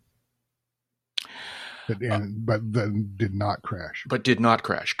crash. But then did not crash. But did not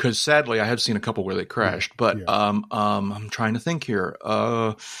crash. Because sadly, I have seen a couple where they crashed. But I'm trying to think here.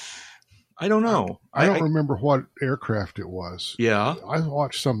 I don't know. I don't remember what aircraft it was. Yeah. I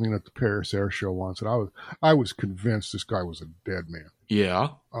watched something at the Paris Air Show once, and I was convinced this guy was a dead man. Yeah.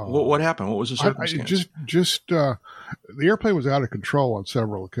 What happened? What was the circumstance? The airplane was out of control on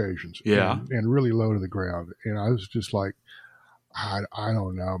several occasions. Yeah. And really low to the ground. And I was just like, I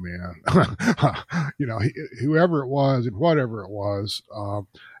don't know, man. Whoever it was and whatever it was,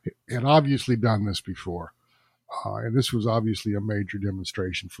 had obviously done this before. And this was obviously a major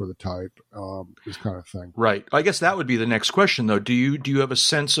demonstration for the type, this kind of thing. Right. I guess that would be the next question, though. Do you have a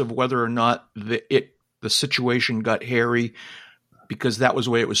sense of whether or not the situation got hairy because that was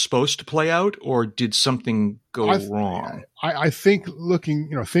the way it was supposed to play out, or did something go wrong? I think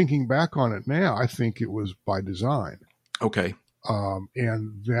thinking back on it now, I think it was by design. Okay.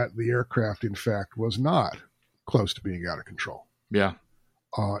 And that the aircraft, in fact, was not close to being out of control. Yeah.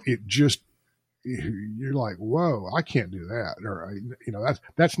 It just, you're like, whoa, I can't do that. Or,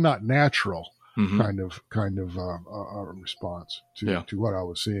 that's not natural kind of response to what I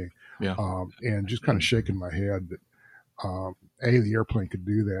was seeing. Yeah. And just kind of shaking my head that, A, the airplane could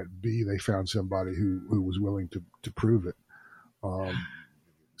do that. B, they found somebody who was willing to prove it.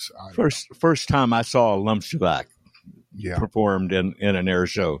 First time I saw a Lumpshavak performed in an air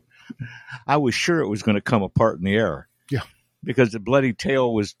show, I was sure it was going to come apart in the air. Yeah. Because the bloody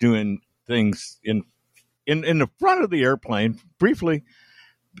tail was doing things in the front of the airplane briefly,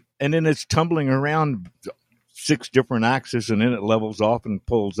 and then it's tumbling around 6 different axes, and then it levels off and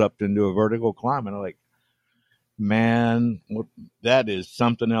pulls up into a vertical climb. And I'm like, man, that is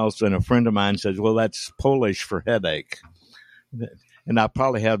something else. And a friend of mine says, well, that's Polish for headache. And I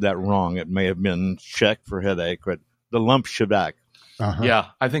probably have that wrong. It may have been Czech for headache, but the Lumpshavak. Uh-huh. Yeah,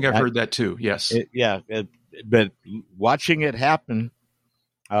 I think I've heard that too. Yes. But watching it happen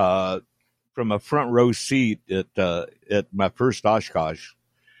from a front row seat at my first Oshkosh,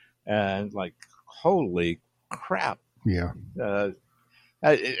 and like, holy crap. Yeah.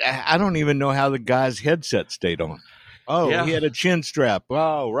 I don't even know how the guy's headset stayed on. Oh, yeah. He had a chin strap.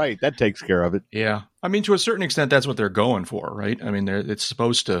 Oh, right. That takes care of it. Yeah. I mean, to a certain extent, that's what they're going for, right? I mean, it's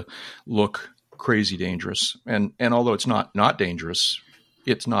supposed to look crazy dangerous. And although it's not dangerous,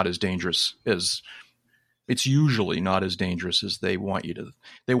 it's not as dangerous as it's usually not as dangerous as they want you to.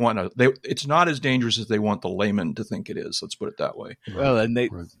 It's not as dangerous as they want the layman to think it is. Let's put it that way. Well, and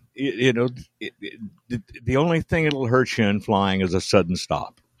the only thing that'll hurt you in flying is a sudden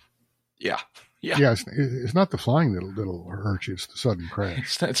stop. Yeah. Yeah. Yeah. It's not the flying that'll hurt you. It's the sudden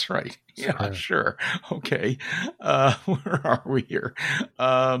crash. That's right. Yeah, sure. Okay. Where are we here?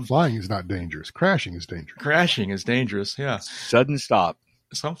 Flying is not dangerous. Crashing is dangerous. Crashing is dangerous. Yeah. Sudden stop.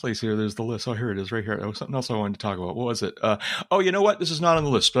 Someplace here, there's the list. Oh, here it is right here. Oh, something else I wanted to talk about. What was it? You know what? This is not on the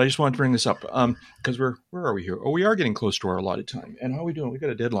list, but I just wanted to bring this up because where are we here? Oh, we are getting close to our allotted time. And how are we doing? We got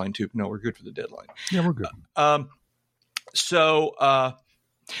a deadline too. No, we're good for the deadline. Yeah, we're good.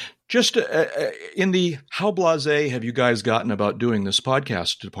 Just in the how blasé have you guys gotten about doing this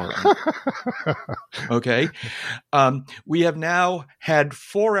podcast department? Okay. We have now had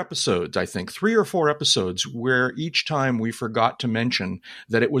 4 episodes, I think, 3 or 4 episodes where each time we forgot to mention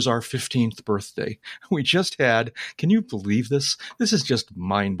that it was our 15th birthday. We just had, can you believe this? This is just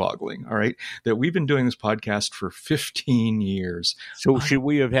mind-boggling, all right, that we've been doing this podcast for 15 years. So should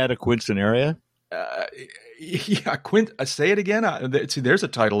we have had a quinceañera? Yeah, say it again. See, there's a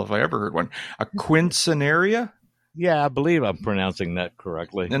title if I ever heard one. A quinceañera? Yeah, I believe I'm pronouncing that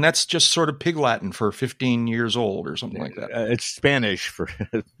correctly. And that's just sort of Pig Latin for 15 years old or something like that. It's Spanish for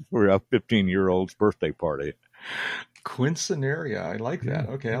a 15-year-old's birthday party. Quincenaria. I like that.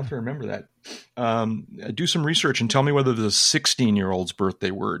 Okay, I'll have to remember that. Do some research and tell me whether the 16-year-old's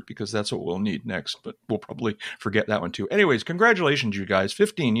birthday word, because that's what we'll need next, but we'll probably forget that one too. Anyways, congratulations, you guys.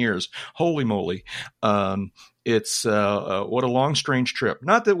 15 years. Holy moly. It's what a long, strange trip.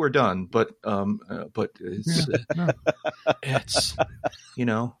 Not that we're done, but it's, it's, you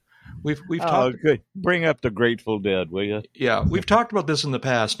know, we've talked. Good. Bring up the Grateful Dead, will you? Yeah, we've talked about this in the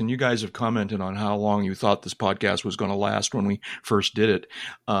past, and you guys have commented on how long you thought this podcast was going to last when we first did it.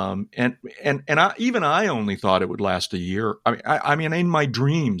 And I only thought it would last a year. I mean, in my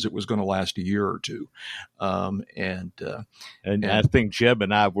dreams, it was going to last a year or two. And I think Jeb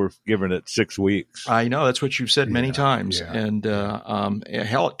and I were giving it 6 weeks. I know that's what you've said many times. Yeah. And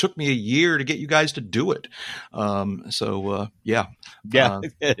hell, it took me a year to get you guys to do it.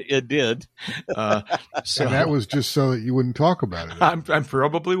 It did. So and that was just so that you wouldn't talk about it. I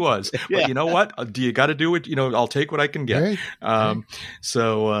probably was, but you know what? Do you got to do it? I'll take what I can get.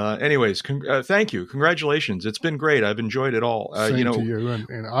 Anyways, thank you. Congratulations. It's been great. I've enjoyed it all. Same to you.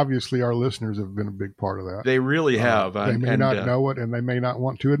 And obviously our listeners have been a big part of that. They really have. They may not know it, and they may not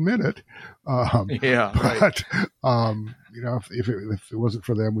want to admit it. Right. If it wasn't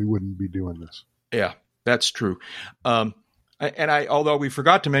for them, we wouldn't be doing this. Yeah, that's true. Although we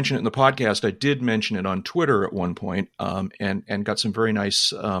forgot to mention it in the podcast, I did mention it on Twitter at one point, and got some very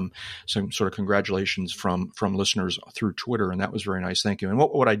nice, some sort of congratulations from listeners through Twitter, and that was very nice. Thank you. And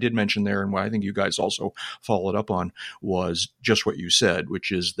what I did mention there, and what I think you guys also followed up on, was just what you said,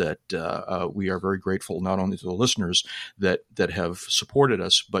 which is that we are very grateful not only to the listeners that have supported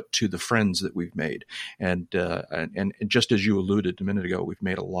us, but to the friends that we've made. And just as you alluded a minute ago, we've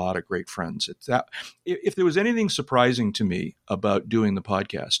made a lot of great friends. It's that if there was anything surprising to me about doing the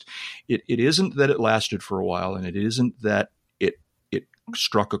podcast, it isn't that it lasted for a while, and it isn't that it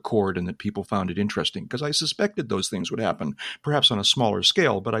struck a chord and that people found it interesting, because I suspected those things would happen, perhaps on a smaller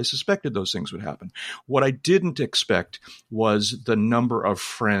scale, but I suspected those things would happen. What I didn't expect was the number of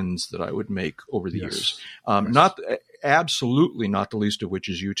friends that I would make over the years. Absolutely not the least of which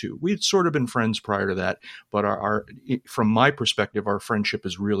is you two. We'd sort of been friends prior to that, but our from my perspective, our friendship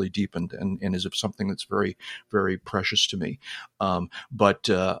has really deepened and is something that's very, very precious to me. But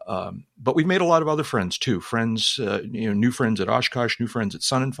we've made a lot of other friends too. Friends, new friends at Oshkosh, new friends at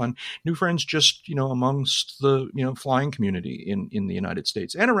Sun and Fun, new friends just amongst the flying community in the United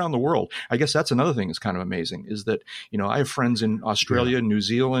States and around the world. I guess that's another thing that's kind of amazing, is that I have friends in Australia, New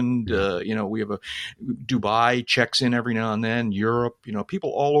Zealand. We have Dubai checks in every now and then, Europe, people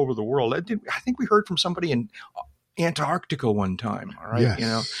all over the world. I think we heard from somebody in Antarctica one time. All right.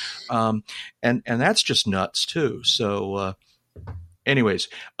 Yes. And that's just nuts too. So, anyways,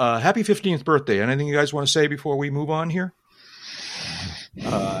 happy 15th birthday. Anything you guys want to say before we move on here?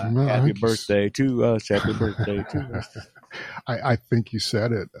 Happy birthday to us. Happy birthday to us. I think you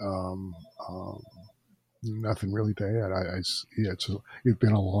said it. Nothing really to add. It's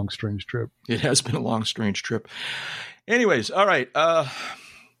been a long, strange trip. It has been a long, strange trip. Anyways, all right.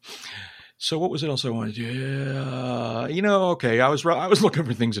 So what was it else I wanted to do? Okay, I was looking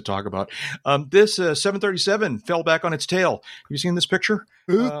for things to talk about. This 737 fell back on its tail. Have you seen this picture?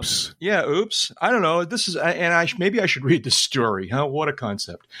 Oops. Oops. I don't know. This is, and maybe I should read the story. Huh? What a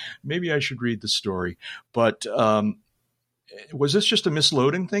concept. Maybe I should read the story. But was this just a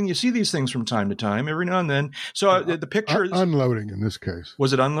misloading thing? You see these things from time to time, every now and then. So the picture is unloading in this case.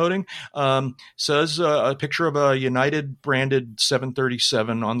 Was it unloading? Says a picture of a United branded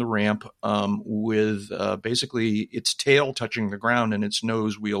 737 on the ramp with basically its tail touching the ground and its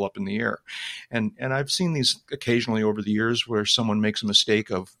nose wheel up in the air. And I've seen these occasionally over the years where someone makes a mistake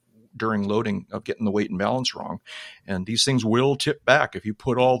during loading of getting the weight and balance wrong. And these things will tip back if you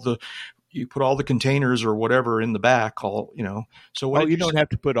put all the containers or whatever in the back, So what? You don't have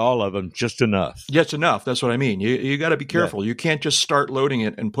to put all of them, just enough. Just enough. That's what I mean. You got to be careful. Yeah. You can't just start loading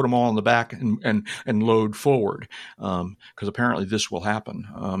it and put them all in the back and load forward, because apparently this will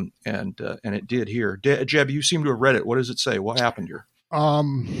happen. And it did here. Jeb, you seem to have read it. What does it say? What happened here?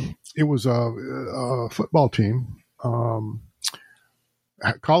 It was a football team.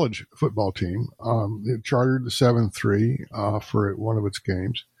 College football team. It chartered the 7-3 for one of its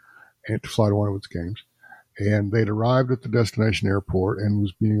games, and to fly to one of its games. And they'd arrived at the destination airport and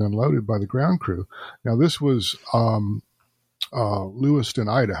was being unloaded by the ground crew. Now, this was Lewiston,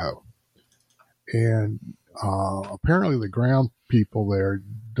 Idaho. And apparently the ground people there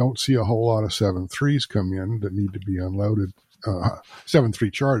don't see a whole lot of 7-3s come in that need to be unloaded.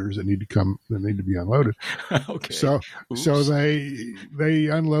 7-3 charters that need to be unloaded. Okay. So they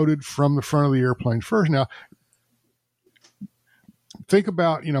unloaded from the front of the airplane first. Now, think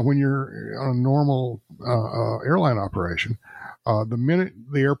about, when you're on a normal airline operation. The minute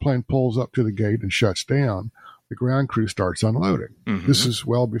the airplane pulls up to the gate and shuts down, the ground crew starts unloading. Mm-hmm. This is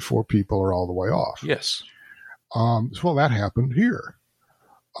well before people are all the way off. Yes. Well, that happened here.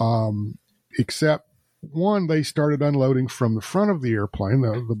 Except one, they started unloading from the front of the airplane,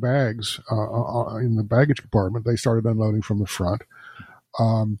 the bags in the baggage compartment. They started unloading from the front.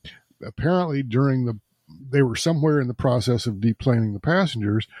 Apparently, they were somewhere in the process of deplaning the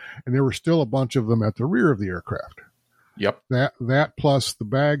passengers, and there were still a bunch of them at the rear of the aircraft. Yep. That plus the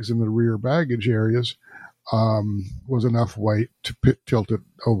bags in the rear baggage areas was enough weight to tilt it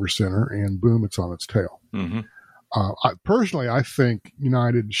over center, and boom, it's on its tail. Mm-hmm. I think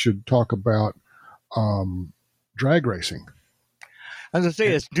United should talk about drag racing. As I say,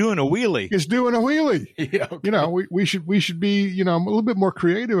 it's doing a wheelie. It's doing a wheelie. Yeah, okay. We should be a little bit more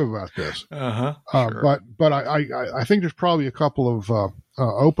creative about this. Sure. But I think there's probably a couple of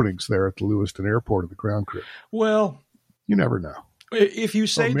openings there at the Lewiston Airport of the ground crew. Well, you never know. If you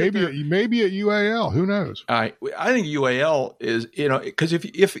say maybe at UAL, who knows? I think UAL is, because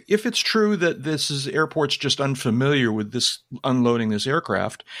if it's true that this airport's just unfamiliar with this unloading this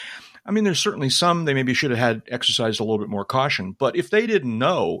aircraft, I mean, there's certainly some they maybe should have had exercised a little bit more caution. But if they didn't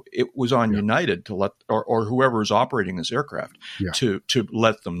know, it was on United to let or whoever is operating this aircraft to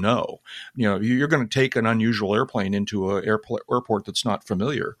let them know. You're going to take an unusual airplane into an airport that's not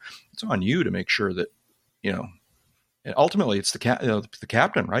familiar. It's on you to make sure that ultimately, it's the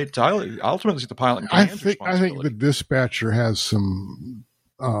captain, right? It's ultimately the pilot. And I think the dispatcher has some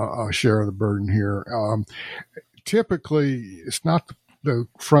share of the burden here. Typically, it's not the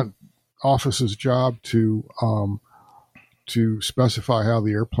front office's job to specify how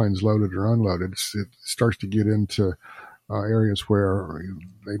the airplane's loaded or unloaded. It starts to get into areas where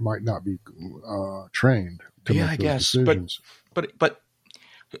they might not be trained to make those decisions. But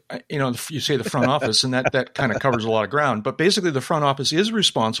you say the front office, and that kind of covers a lot of ground. But basically, the front office is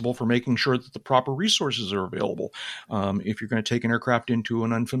responsible for making sure that the proper resources are available if you're going to take an aircraft into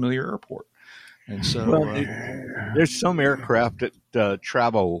an unfamiliar airport. And so, there's some aircraft that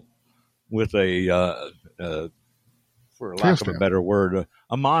travel with a, for lack of a better word,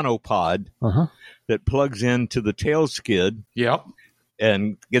 a monopod that plugs into the tail skid. Yep.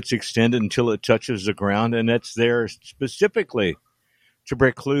 And gets extended until it touches the ground, and that's there specifically to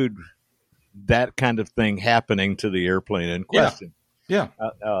preclude that kind of thing happening to the airplane in question. Yeah.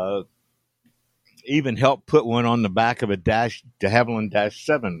 Even helped put one on the back of a de Havilland Dash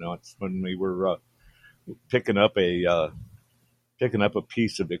 7 once when we were picking up a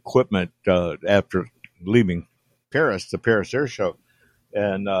piece of equipment after leaving Paris, the Paris Air Show,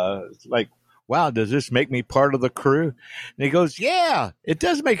 and it's like, wow, does this make me part of the crew? And he goes, yeah, it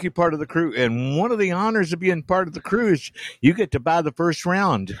does make you part of the crew. And one of the honors of being part of the crew is you get to buy the first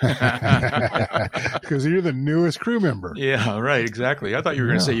round. Because you're the newest crew member. Yeah, right, exactly. I thought you were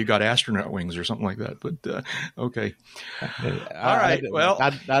going to say you got astronaut wings or something like that. But, okay. All right, well.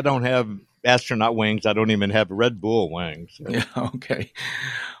 I don't have astronaut wings. I don't even have Red Bull wings. So. Yeah, okay.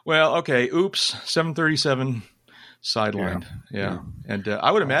 Well, okay, oops, 737. Sidelined, yeah. And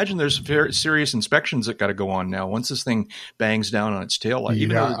I would imagine there's very serious inspections that got to go on now once this thing bangs down on its tail light.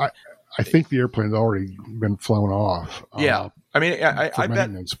 I think the airplane's already been flown off. Yeah, I mean, I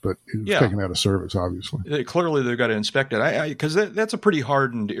bet, but it was taken out of service, obviously. Clearly, they've got to inspect it because that's a pretty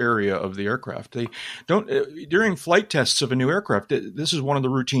hardened area of the aircraft. They don't during flight tests of a new aircraft. This is one of the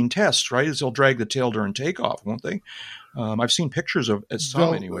routine tests, right? Is they'll drag the tail during takeoff, won't they? I've seen pictures of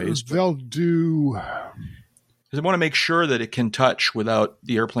some, anyways. They'll do. They want to make sure that it can touch without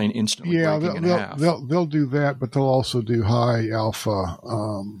the airplane instantly breaking in half. They'll do that, but they'll also do high alpha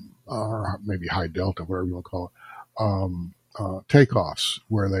or maybe high delta, whatever you want to call it, takeoffs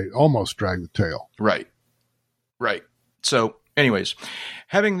where they almost drag the tail. Right. So, anyways,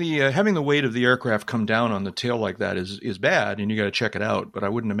 having the weight of the aircraft come down on the tail like that is bad, and you got to check it out. But I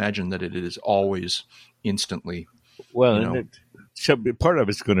wouldn't imagine that it is always instantly. Well, part of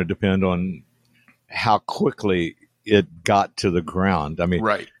it's going to depend on how quickly it got to the ground. I mean,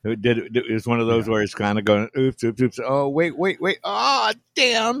 right. It was one of those where it's kind of going, oops, oops, oops. Oh, wait. Oh,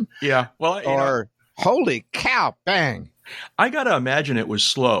 damn. Yeah. Well, holy cow, bang. I got to imagine it was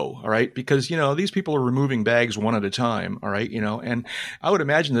slow. All right. Because, these people are removing bags one at a time. All right. And I would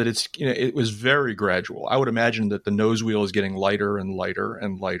imagine that it was very gradual. I would imagine that the nose wheel is getting lighter and lighter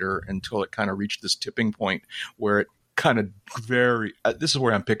and lighter until it kind of reached this tipping point where it kind of this is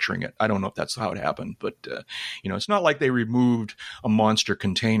where I'm picturing it. I don't know if that's how it happened, but it's not like they removed a monster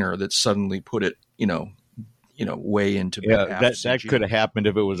container that suddenly put it, way into that could have happened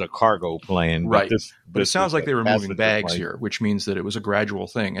if it was a cargo plane, right? But it sounds like they were moving bags here, which means that it was a gradual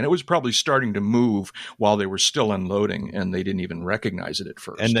thing, and it was probably starting to move while they were still unloading, and they didn't even recognize it at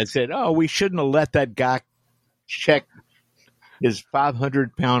first. And they said, "Oh, we shouldn't have let that guy check his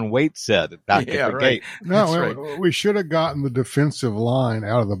 500-pound weight set back at the gate." No, we should have gotten the defensive line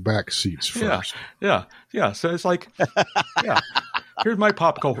out of the back seats first. Yeah. So it's like, here's my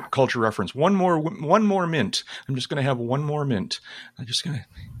pop culture reference. One more mint. I'm just going to have one more mint. Does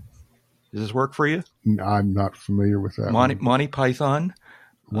this work for you? I'm not familiar with that. Monty Python.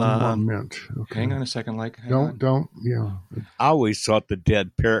 One more mint. Okay. Hang on a second. Don't. Yeah. I always thought the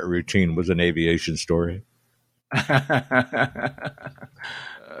dead parrot routine was an aviation story.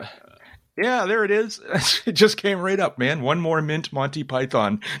 Yeah, there it is. It just came right up, man. One more mint. Monty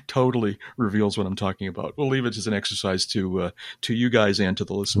Python totally reveals what I'm talking about. We'll leave it as an exercise to you guys and to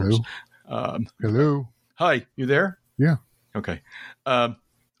the listeners. Hello. Hi, you there? Yeah. Okay. All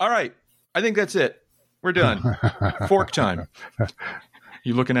right. I think that's it. We're done. Fork time.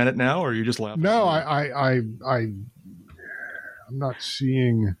 You looking at it now, or are you just laughing? No, I'm not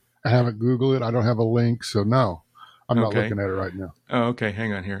seeing. I haven't Googled it. I don't have a link, so no, I'm not looking at it right now. Oh, okay.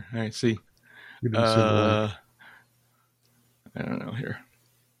 Hang on here. I see. You didn't send the link. I don't know here.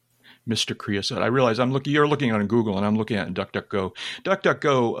 Mr. Creosote. I realize you're looking on Google, and I'm looking at DuckDuckGo.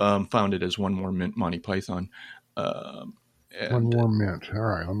 DuckDuckGo found it as One More Mint Monty Python. One More Mint. All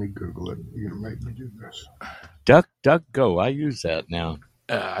right, let me Google it. You're going to make me do this. DuckDuckGo. I use that now.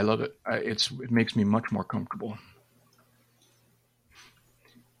 I love it. It makes me much more comfortable.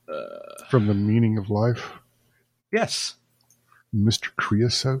 From The Meaning of Life? Yes. Mr.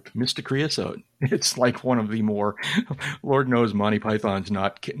 Creosote? Mr. Creosote. It's like one of the more, Lord knows Monty Python's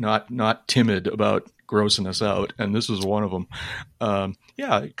not timid about grossing us out, and this is one of them.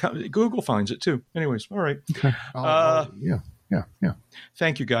 Google finds it too. Anyways, all right. Okay. Yeah.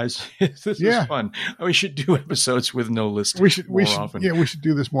 Thank you, guys. This is fun. We should do episodes with no list more often. Yeah, we should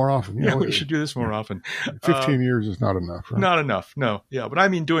do this more often. We should do this more often. 15 years is not enough, right? Not enough, no. Yeah, but I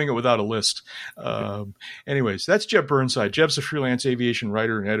mean doing it without a list. Anyways, that's Jeb Burnside. Jeb's a freelance aviation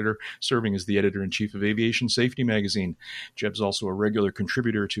writer and editor, serving as the editor-in-chief of Aviation Safety Magazine. Jeb's also a regular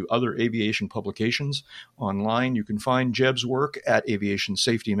contributor to other aviation publications. Online, you can find Jeb's work at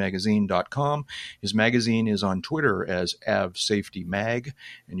aviationsafetymagazine.com. His magazine is on Twitter as AvSafetyMag,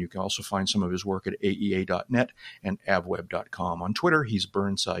 and you can also find some of his work at aea.net and avweb.com. On Twitter, he's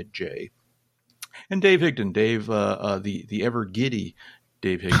BurnsideJ. And Dave Higdon, the ever giddy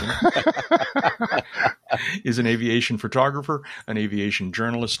Dave Higdon, is an aviation photographer, an aviation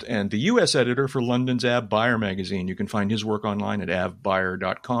journalist, and the U.S. editor for London's Av Buyer magazine. You can find his work online at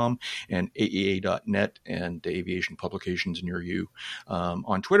avbuyer.com and aea.net and aviation publications near you.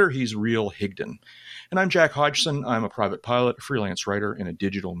 On Twitter, he's Real Higdon. And I'm Jack Hodgson. I'm a private pilot, a freelance writer, and a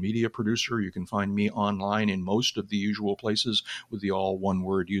digital media producer. You can find me online in most of the usual places with the all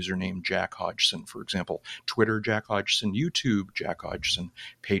one-word username Jack Hodgson. For example, Twitter, Jack Hodgson, YouTube, Jack Hodgson,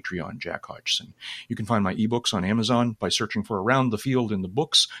 Patreon, Jack Hodgson. You can find my ebooks on Amazon by searching for Around the Field in the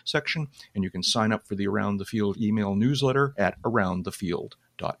books section, and you can sign up for the Around the Field email newsletter at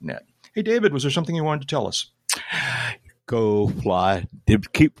aroundthefield.net. Hey, David, was there something you wanted to tell us? Go fly.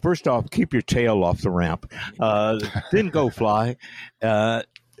 First off, keep your tail off the ramp. Then go fly.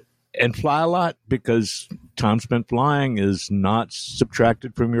 And fly a lot, because time spent flying is not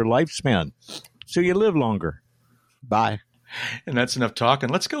subtracted from your lifespan. So you live longer. Bye. And that's enough talking.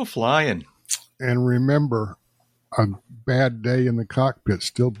 Let's go flying. And remember, a bad day in the cockpit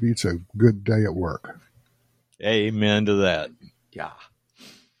still beats a good day at work. Amen to that. Yeah.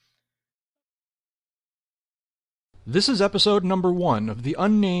 This is episode number 1 of the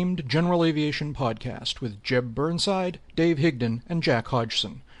Unnamed General Aviation Podcast with Jeb Burnside, Dave Higdon, and Jack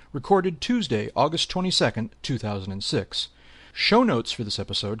Hodgson, recorded Tuesday, August 22nd, 2006. Show notes for this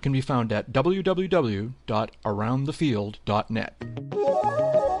episode can be found at www.aroundthefield.net.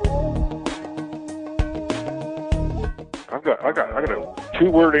 I got a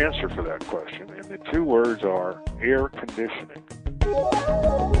 2-word answer for that question, and the 2 words are air conditioning.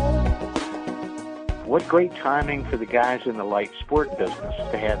 What great timing for the guys in the light sport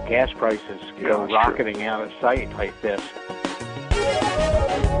business to have gas prices go rocketing out of sight like this.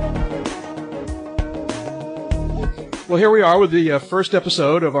 Well, here we are with the first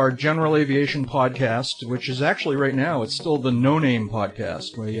episode of our General Aviation Podcast, which is actually right now, it's still the No Name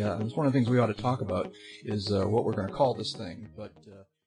Podcast. It's one of the things we ought to talk about is what we're going to call this thing. But